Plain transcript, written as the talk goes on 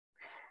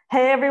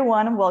Hey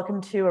everyone,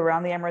 welcome to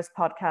Around the Emirates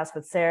podcast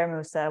with Sara and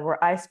Mousa,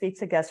 where I speak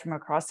to guests from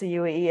across the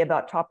UAE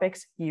about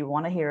topics you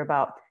want to hear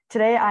about.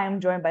 Today, I am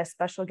joined by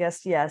special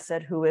guest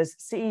Yasir, who is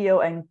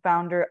CEO and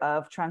founder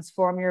of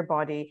Transform Your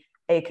Body,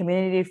 a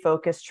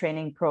community-focused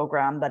training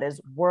program that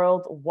is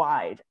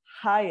worldwide.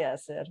 Hi,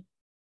 Yasir.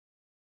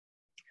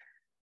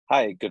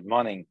 Hi, good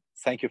morning.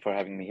 Thank you for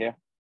having me here.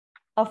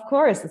 Of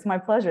course, it's my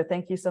pleasure.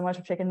 Thank you so much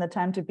for taking the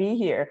time to be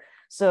here.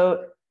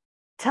 So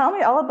tell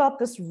me all about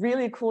this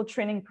really cool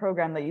training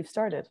program that you've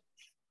started.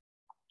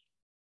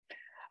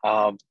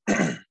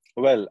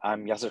 Well,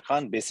 I'm Yasir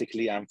Khan.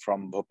 Basically, I'm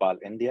from Bhopal,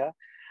 India,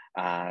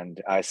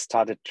 and I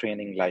started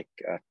training like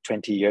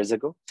 20 years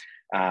ago.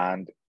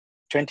 And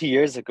 20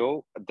 years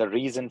ago, the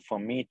reason for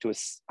me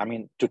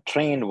to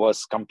train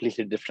was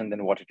completely different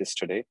than what it is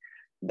today.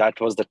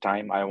 That was the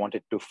time I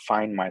wanted to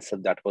find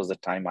myself. That was the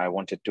time I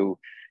wanted to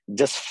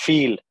just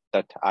feel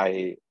that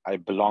I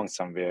belong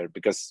somewhere,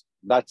 because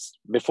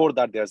before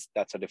that,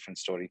 that's a different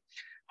story,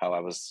 how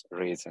I was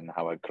raised and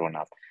how I grown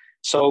up.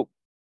 So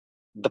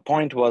the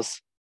point was,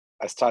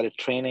 I started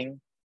training,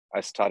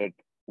 I started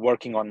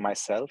working on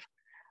myself,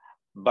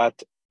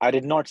 but I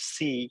did not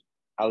see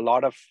a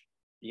lot of,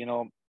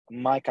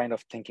 my kind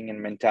of thinking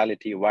and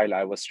mentality while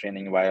I was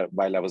training,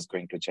 while I was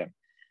going to gym.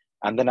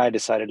 And then I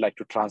decided like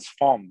to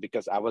transform,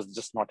 because I was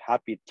just not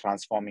happy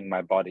transforming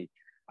my body.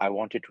 I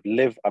wanted to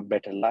live a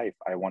better life.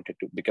 I wanted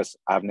to, because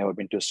I've never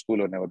been to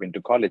school or never been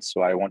to college.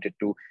 So I wanted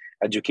to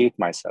educate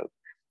myself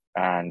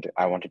and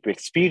I wanted to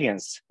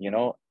experience,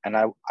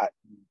 and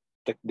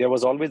there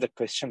was always a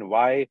question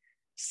why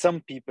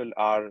some people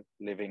are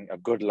living a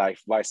good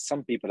life, why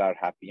some people are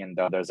happy and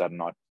the others are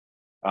not.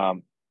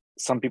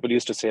 Some people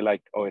used to say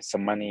like, oh, it's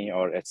some money,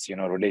 or it's,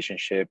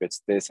 relationship,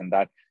 it's this and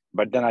that.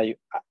 But then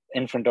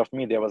in front of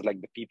me, there was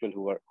like the people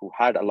who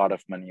had a lot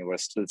of money were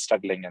still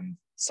struggling and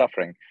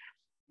suffering.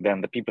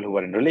 Then the people who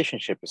were in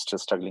relationship is still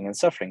struggling and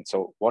suffering.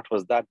 So what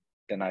was that?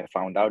 Then I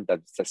found out that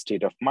it's a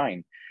state of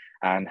mind,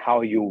 and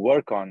how you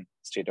work on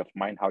state of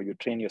mind, how you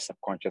train your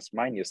subconscious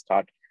mind, you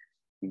start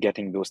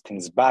getting those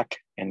things back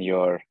in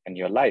your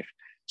life.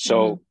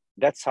 So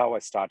that's how I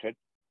started.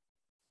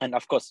 And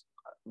of course,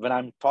 when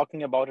I'm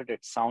talking about it,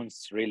 it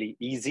sounds really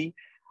easy,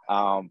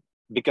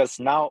 because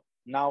now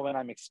when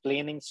I'm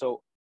explaining,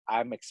 so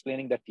I'm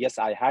explaining that yes,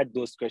 I had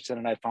those questions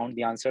and I found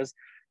the answers,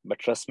 but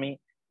trust me,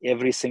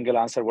 every single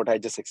answer what I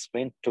just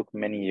explained took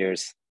many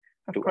years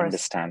to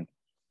understand.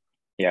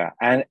 Yeah.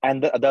 And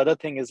the other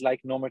thing is,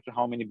 like, no matter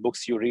how many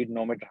books you read,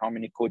 no matter how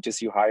many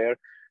coaches you hire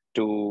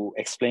to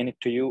explain it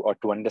to you or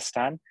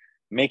to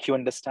make you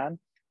understand,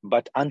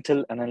 but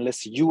until and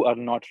unless you are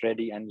not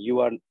ready and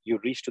you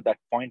reach to that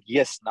point,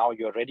 yes, now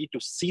you're ready to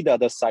see the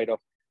other side of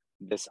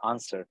this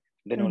answer,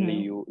 then only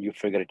you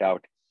figure it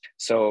out.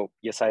 So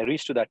yes, I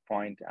reached to that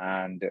point,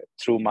 and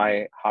through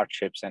my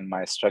hardships and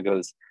my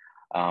struggles,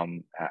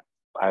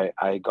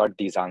 I got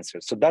these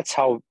answers. So that's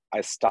how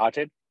I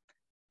started.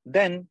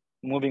 Then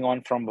moving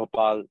on from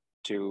Bhopal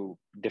to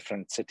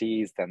different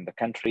cities, then the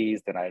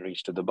countries, then I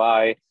reached to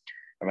Dubai.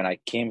 And when I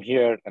came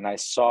here and I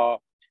saw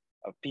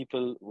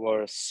people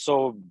were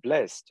so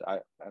blessed,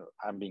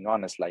 I'm being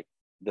honest, like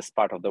this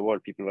part of the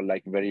world, people were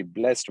like very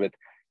blessed with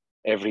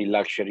every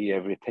luxury,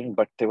 everything,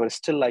 but they were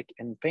still like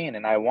in pain.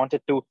 And I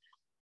wanted to,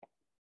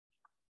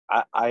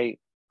 I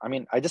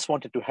just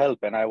wanted to help,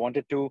 and I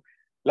wanted to,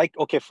 like,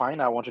 okay,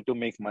 fine. I wanted to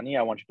make money.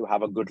 I wanted to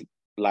have a good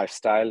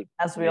lifestyle,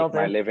 as we all make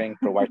my do. living,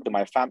 provide to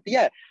my family.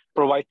 Yeah,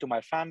 provide to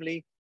my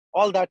family.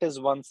 All that is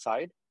one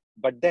side.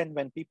 But then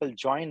when people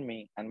joined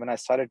me and when I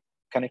started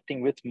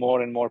connecting with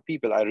more and more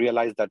people, I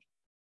realized that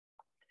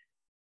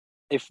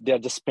if they're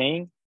just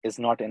paying is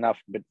not enough,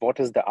 but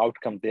what is the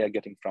outcome they are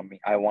getting from me?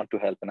 I want to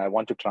help and I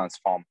want to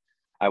transform.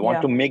 I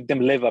want to make them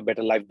live a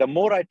better life. The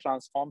more I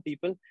transform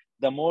people,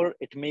 the more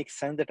it makes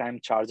sense that I'm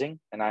charging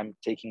and I'm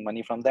taking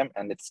money from them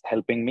and it's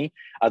helping me.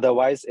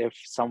 Otherwise, if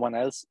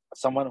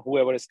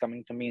whoever is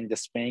coming to me and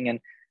just paying, and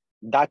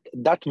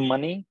that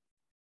money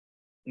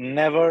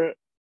never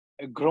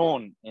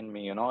grown in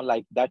me,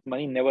 like that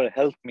money never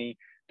helped me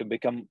to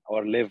become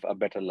or live a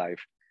better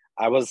life.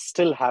 I was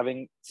still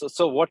having,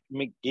 so what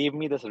gave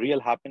me this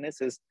real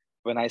happiness is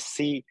when I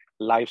see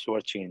lives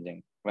were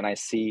changing, when I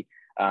see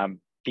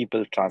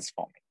people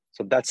transforming.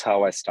 So that's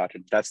how I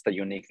started. That's the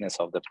uniqueness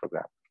of the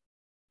program.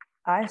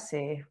 I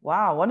see.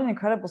 Wow, what an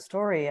incredible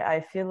story. I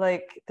feel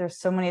like there's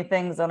so many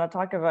things I want to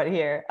talk about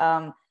here.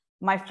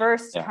 My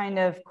first kind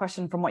of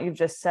question from what you've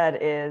just said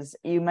is,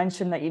 you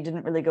mentioned that you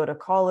didn't really go to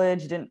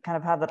college, you didn't kind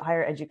of have that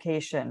higher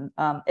education.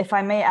 If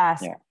I may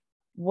ask,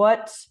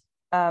 what,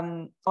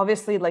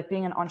 obviously, like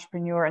being an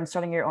entrepreneur and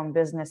starting your own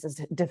business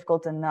is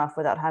difficult enough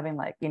without having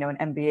like, an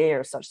MBA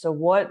or such. So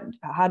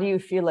how do you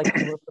feel like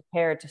you were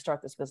prepared to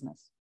start this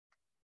business?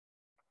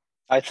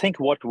 I think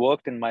what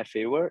worked in my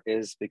favor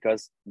is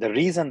because the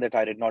reason that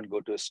I did not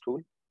go to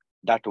school,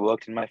 that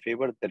worked in my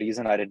favor. The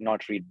reason I did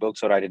not read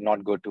books, or I did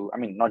not go to,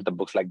 not the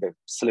books like the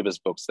syllabus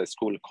books, the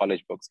school,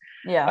 college books.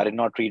 I did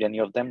not read any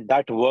of them.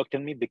 That worked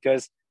in me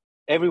because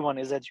everyone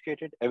is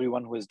educated.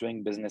 Everyone who is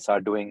doing business are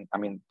doing,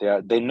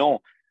 they know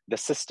the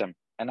system,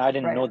 and I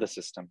didn't know the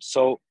system.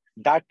 So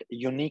that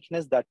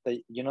uniqueness, that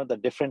the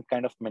different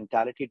kind of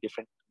mentality,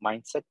 different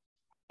mindset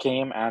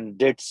came and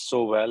did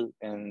so well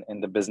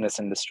in the business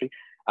industry,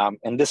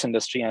 in this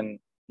industry, and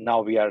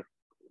now we are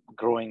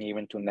growing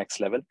even to next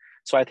level.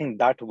 So I think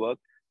that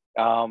worked.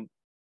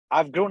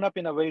 I've grown up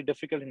in a very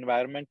difficult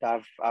environment. I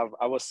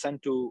was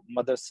sent to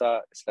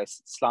madrasa, it's like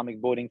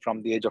Islamic boarding,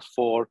 from the age of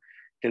 4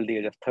 till the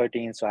age of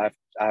 13. So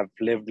I've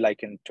lived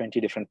like in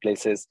 20 different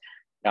places.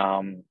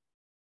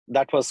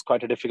 That was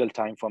quite a difficult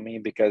time for me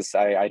because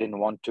I didn't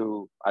want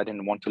to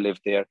live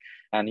there.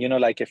 And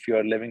like if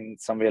you're living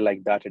somewhere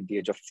like that at the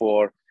age of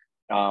 4,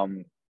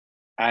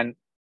 and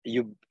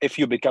if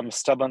you become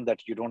stubborn that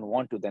you don't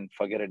want to, then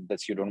forget it,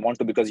 that you don't want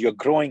to, because you're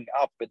growing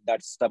up with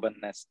that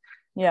stubbornness.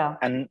 Yeah.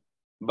 And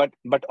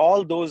but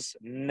all those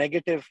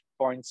negative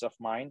points of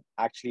mine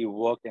actually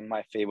work in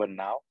my favor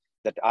now,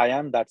 that I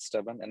am that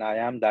stubborn, and I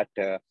am that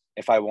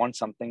if I want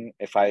something,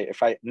 if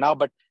I now,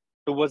 but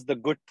towards the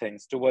good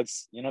things,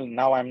 towards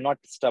now I'm not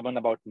stubborn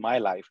about my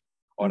life,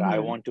 or I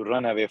want to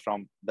run away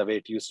from the way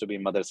it used to be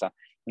in madrasa.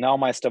 Now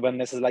my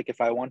stubbornness is like,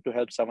 if I want to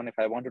help someone, if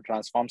I want to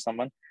transform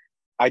someone,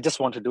 I just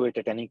want to do it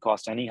at any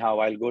cost, anyhow.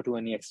 I'll go to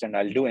any extent,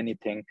 I'll do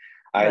anything.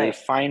 I'll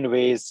find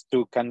ways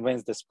to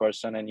convince this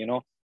person, and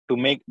to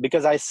make,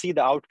 because I see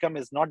the outcome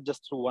is not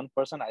just through one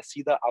person. I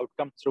see the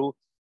outcome through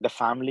the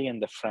family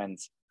and the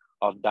friends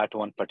of that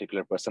one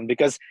particular person.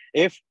 Because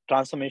if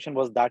transformation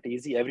was that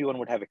easy, everyone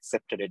would have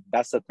accepted it.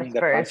 That's the thing, that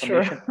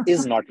transformation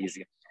is not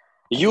easy.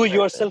 You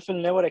yourself will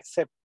never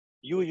accept.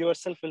 You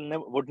yourself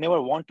would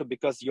never want to,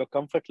 because your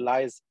comfort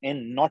lies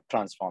in not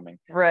transforming.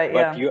 Right.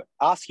 But you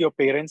ask your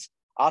parents,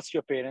 ask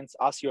your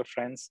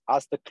friends,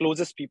 ask the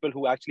closest people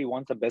who actually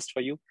want the best for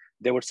you.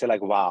 They would say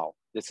like, wow,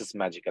 this is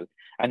magical.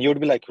 And you would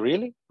be like,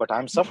 really? But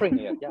I'm suffering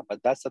here. Yeah,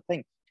 but that's the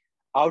thing.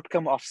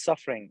 Outcome of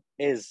suffering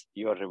is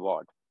your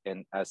reward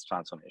as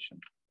transformation.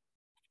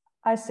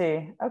 I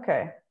see.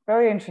 Okay.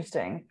 Very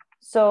interesting.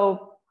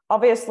 So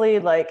obviously,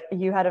 like,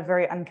 you had a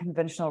very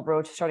unconventional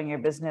road to starting your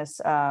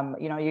business.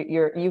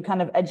 You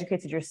kind of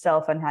educated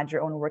yourself and had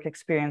your own work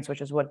experience,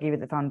 which is what gave you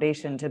the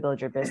foundation to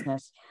build your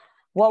business.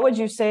 What would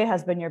you say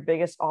has been your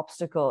biggest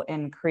obstacle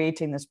in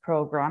creating this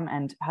program,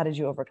 and how did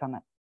you overcome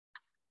it?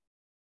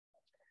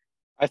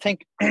 I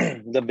think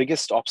the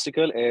biggest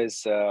obstacle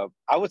is,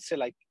 I would say,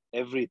 like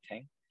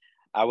everything.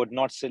 I would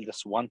not say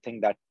just one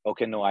thing that,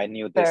 okay, no, I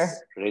knew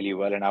this really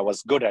well and I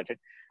was good at it.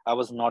 I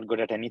was not good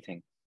at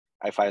anything,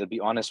 if I'll be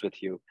honest with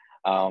you.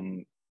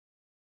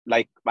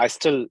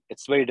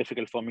 It's very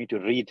difficult for me to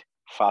read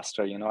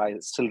faster. I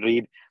still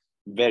read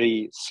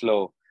very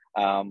slow.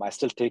 I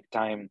still take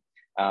time.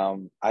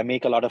 I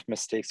make a lot of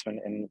mistakes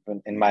when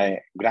in my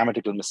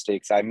grammatical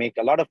mistakes. I make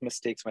a lot of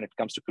mistakes when it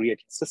comes to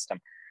creating system.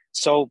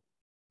 So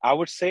I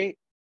would say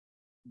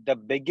the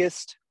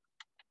biggest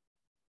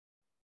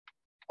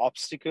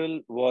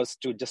obstacle was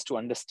to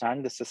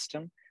understand the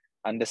system,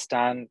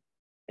 understand,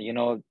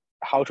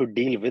 how to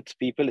deal with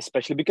people,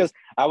 especially because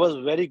I was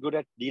very good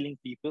at dealing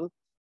people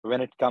when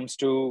it comes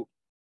to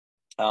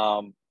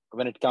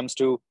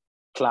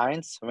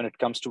clients, when it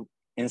comes to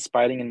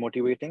inspiring and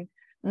motivating.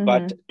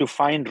 But to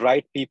find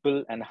right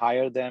people and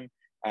hire them,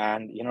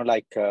 and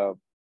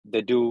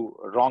they do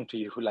wrong to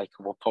you, like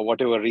for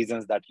whatever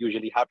reasons that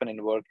usually happen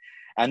in work,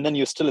 and then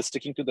you're still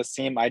sticking to the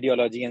same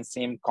ideology and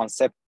same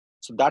concept.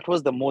 So that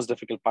was the most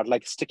difficult part,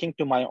 like sticking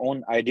to my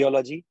own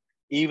ideology,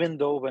 even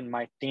though when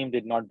my team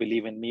did not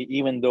believe in me,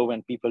 even though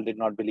when people did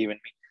not believe in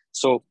me.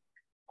 So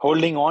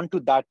holding on to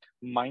that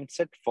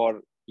mindset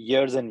for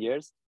years and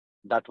years,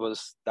 that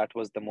was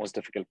the most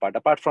difficult part.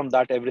 Apart from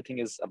that, everything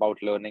is about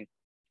learning.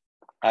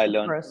 I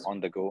learned on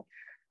the go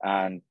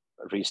and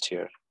reached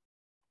here.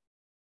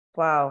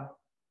 Wow.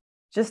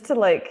 Just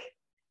to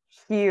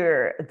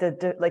hear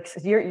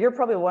you're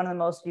probably one of the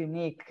most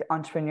unique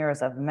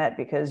entrepreneurs I've met,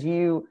 because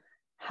you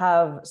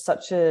have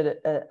such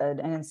an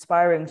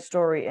inspiring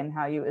story in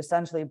how you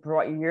essentially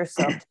brought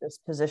yourself to this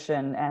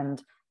position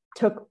and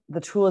took the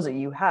tools that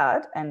you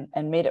had and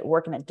made it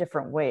work in a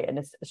different way. And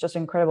it's just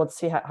incredible to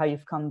see how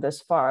you've come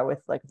this far with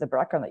the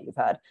background that you've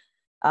had.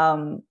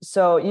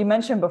 So you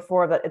mentioned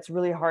before that it's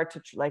really hard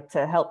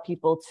to help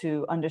people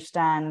to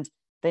understand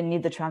they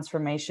need the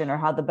transformation, or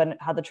how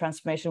the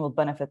transformation will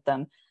benefit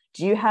them.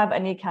 Do you have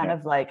any kind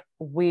of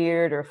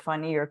weird or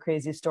funny or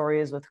crazy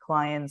stories with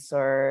clients,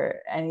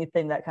 or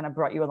anything that kind of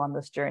brought you along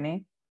this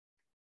journey?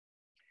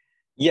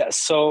 Yeah,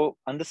 so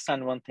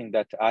understand one thing,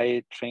 that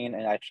I train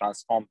and I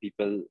transform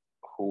people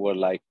who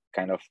were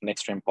kind of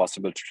next to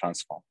impossible to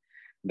transform,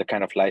 the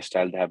kind of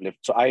lifestyle they have lived.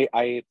 So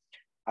I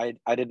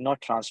did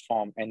not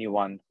transform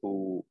anyone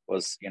who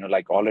was,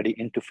 already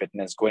into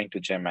fitness, going to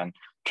gym and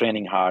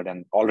training hard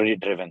and already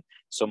driven.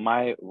 So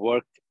my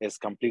work is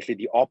completely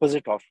the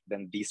opposite of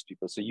than these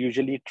people. So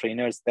usually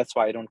trainers, that's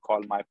why I don't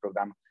call my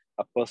program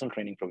a personal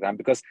training program,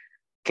 because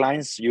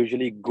clients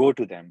usually go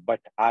to them,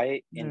 but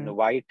I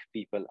invite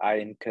people, I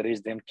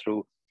encourage them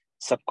through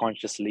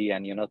subconsciously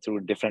and,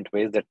 through different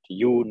ways, that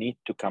you need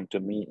to come to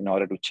me in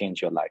order to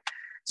change your life.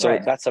 So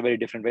that's a very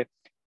different way.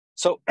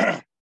 So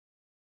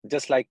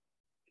just like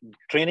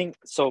training.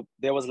 So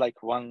there was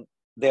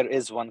there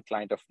is one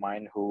client of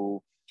mine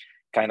who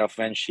kind of,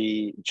 when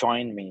she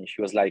joined me,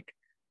 she was like,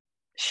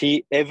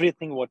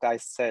 everything what I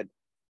said,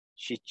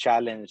 she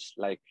challenged,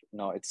 like,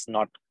 no, it's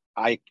not,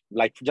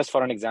 like, just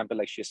for an example,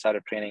 like she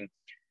started training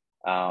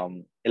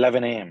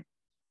 11 a.m.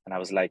 And I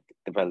was like,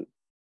 well,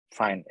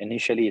 fine.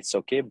 Initially, it's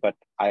okay. But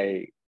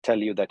I tell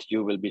you that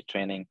you will be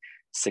training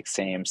 6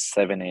 a.m.,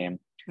 7 a.m.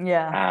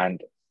 Yeah.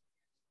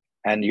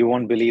 And you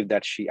won't believe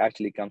that she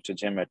actually comes to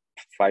gym at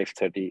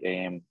 5:30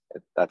 a.m.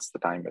 That's the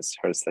time is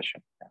her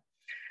session. Yeah.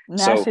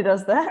 Now she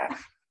does that?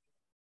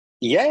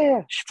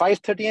 Yeah.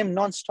 5:30 a.m.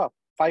 nonstop,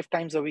 5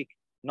 times a week,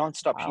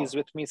 nonstop. Wow. She's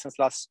with me since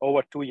last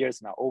over 2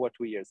 years now,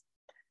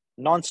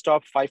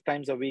 nonstop, 5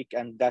 times a week.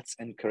 And that's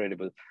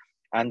incredible.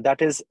 And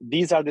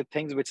these are the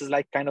things which is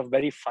like kind of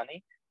very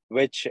funny,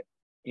 which,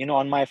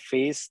 on my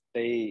face,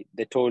 they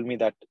told me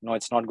that, no,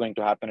 it's not going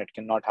to happen. It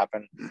cannot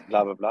happen,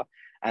 blah, blah, blah.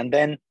 And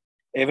then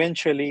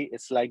eventually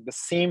it's like the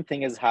same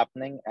thing is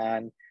happening.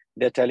 And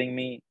they're telling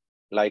me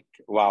like,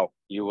 wow,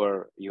 you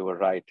were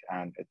right.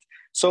 And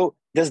so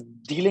just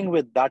dealing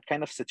with that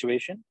kind of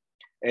situation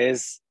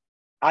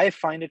I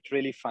find it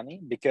really funny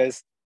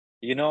because,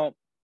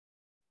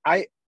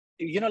 like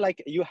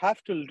you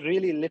have to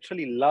really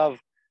literally love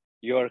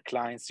your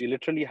clients. You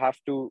literally have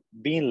to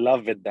be in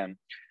love with them,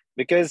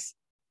 because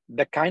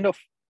the kind of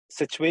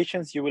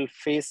situations you will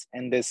face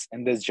in this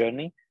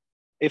journey,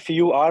 if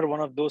you are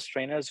one of those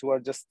trainers who are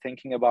just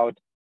thinking about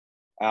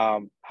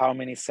how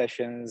many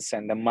sessions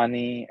and the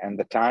money and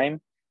the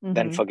time,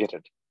 then forget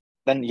it.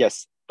 Then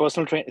yes,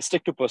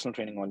 stick to personal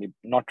training only,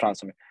 not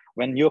transformation.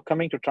 When you're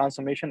coming to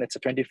transformation, it's a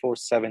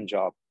 24/7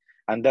 job.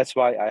 And that's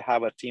why I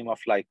have a team of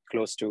like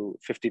close to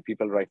 50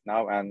 people right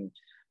now. And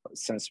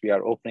since we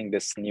are opening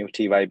this new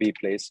TYB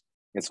place,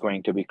 it's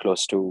going to be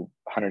close to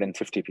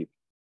 150 people.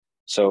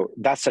 So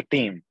that's a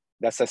team.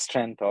 That's the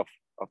strength of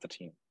the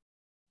team.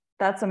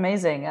 That's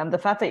amazing. The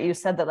fact that you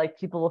said that, like,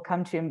 people will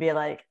come to you and be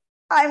like,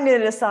 I'm going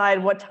to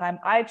decide what time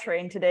I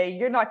train today.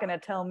 You're not going to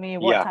tell me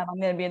what time I'm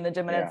going to be in the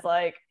gym. And it's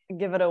like,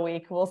 give it a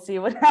week. We'll see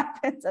what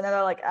happens. And then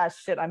they're like,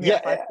 shit, I'm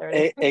here at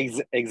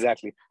 5:30.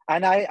 Exactly.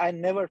 And I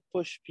never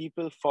push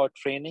people for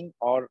training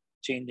or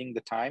changing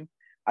the time.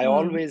 I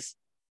always,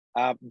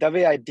 the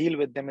way I deal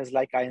with them is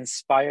like I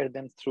inspire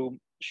them through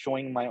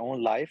showing my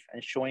own life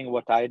and showing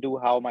what I do,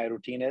 how my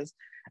routine is.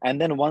 And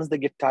then once they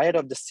get tired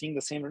of just seeing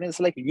the same routine, it's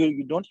like,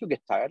 you don't you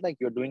get tired? Like,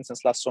 you're doing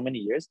since last so many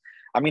years.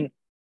 I mean,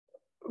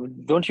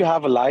 don't you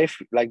have a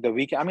life like the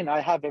weekend? I mean,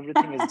 I have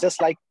everything. It's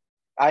just like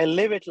I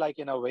live it like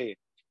in a way.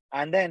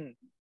 And then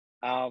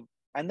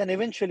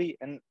eventually,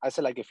 and I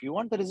said, like, if you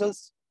want the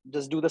results,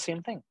 just do the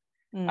same thing.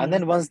 And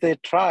then once they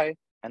try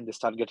and they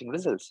start getting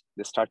results,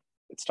 they start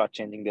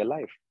changing their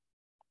life.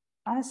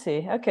 I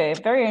see. Okay,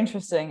 very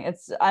interesting.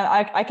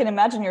 I can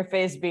imagine your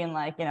face being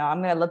like,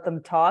 I'm gonna let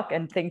them talk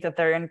and think that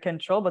they're in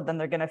control, but then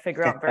they're gonna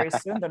figure out very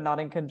soon they're not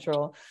in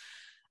control.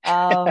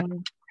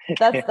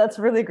 That's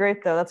really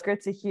great though. That's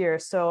great to hear.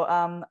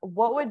 So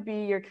what would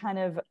be your kind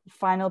of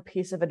final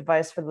piece of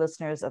advice for the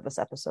listeners of this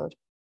episode?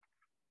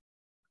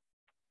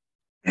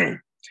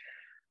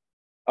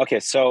 Okay,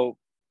 so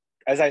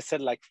as I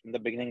said, like from the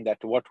beginning, that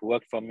what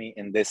worked for me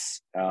in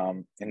this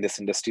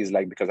industry is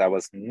like, because I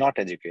was not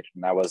educated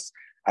and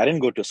I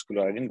didn't go to school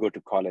or I didn't go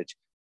to college.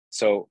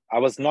 So I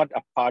was not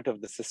a part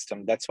of the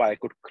system. That's why I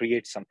could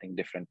create something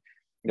different.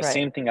 The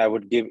same thing I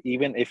would give,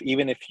 even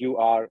if you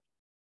are,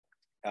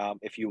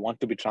 if you want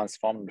to be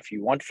transformed, if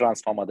you want to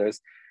transform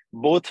others,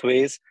 both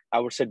ways, I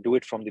would say do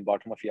it from the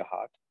bottom of your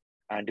heart,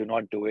 and do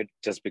not do it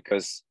just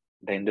because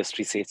the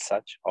industry says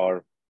such,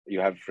 or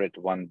you have read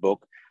one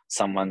book,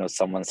 someone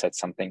said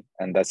something,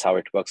 and that's how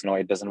it works. No,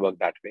 it doesn't work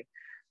that way.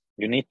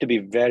 You need to be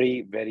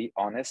very, very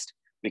honest,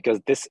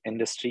 because this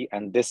industry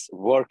and this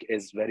work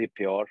is very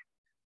pure,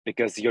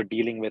 because you're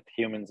dealing with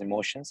humans'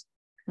 emotions.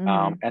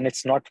 And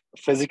it's not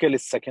physical,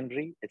 it's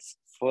secondary, it's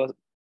first,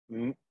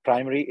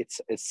 primary,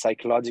 it's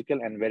psychological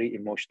and very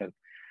emotional.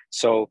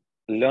 So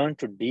learn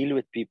to deal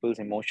with people's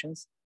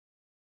emotions,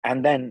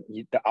 and then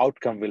the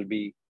outcome will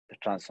be the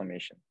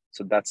transformation.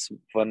 So that's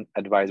one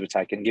advice which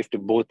I can give to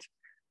both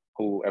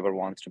whoever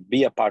wants to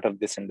be a part of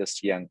this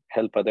industry and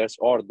help others,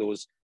 or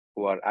those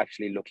who are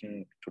actually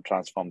looking to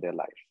transform their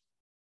life.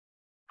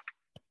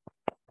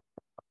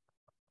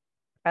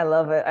 I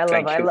love it.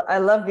 I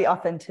love the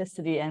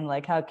authenticity and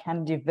like how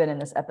candid you've been in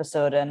this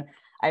episode. And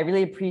I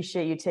really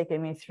appreciate you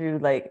taking me through,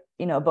 like,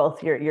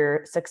 both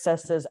your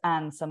successes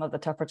and some of the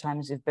tougher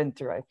times you've been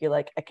through. I feel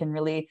like I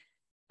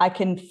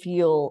can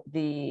feel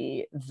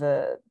the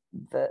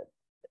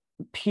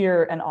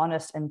pure and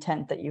honest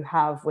intent that you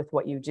have with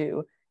what you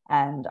do.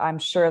 And I'm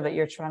sure that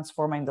you're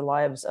transforming the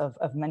lives of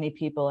many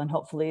people. And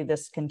hopefully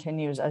this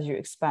continues as you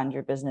expand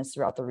your business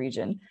throughout the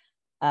region.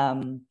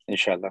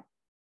 Inshallah.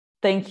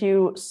 Thank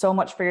you so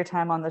much for your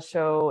time on the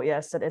show.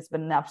 Yes, it's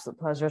been an absolute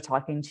pleasure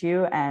talking to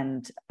you.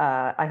 And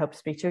I hope to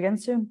speak to you again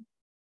soon.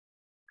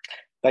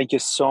 Thank you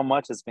so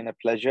much. It's been a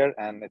pleasure.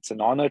 And it's an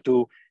honor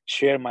to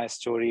share my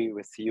story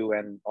with you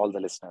and all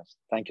the listeners.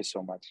 Thank you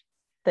so much.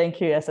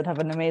 Thank you. Yes, and have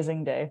an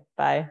amazing day.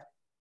 Bye.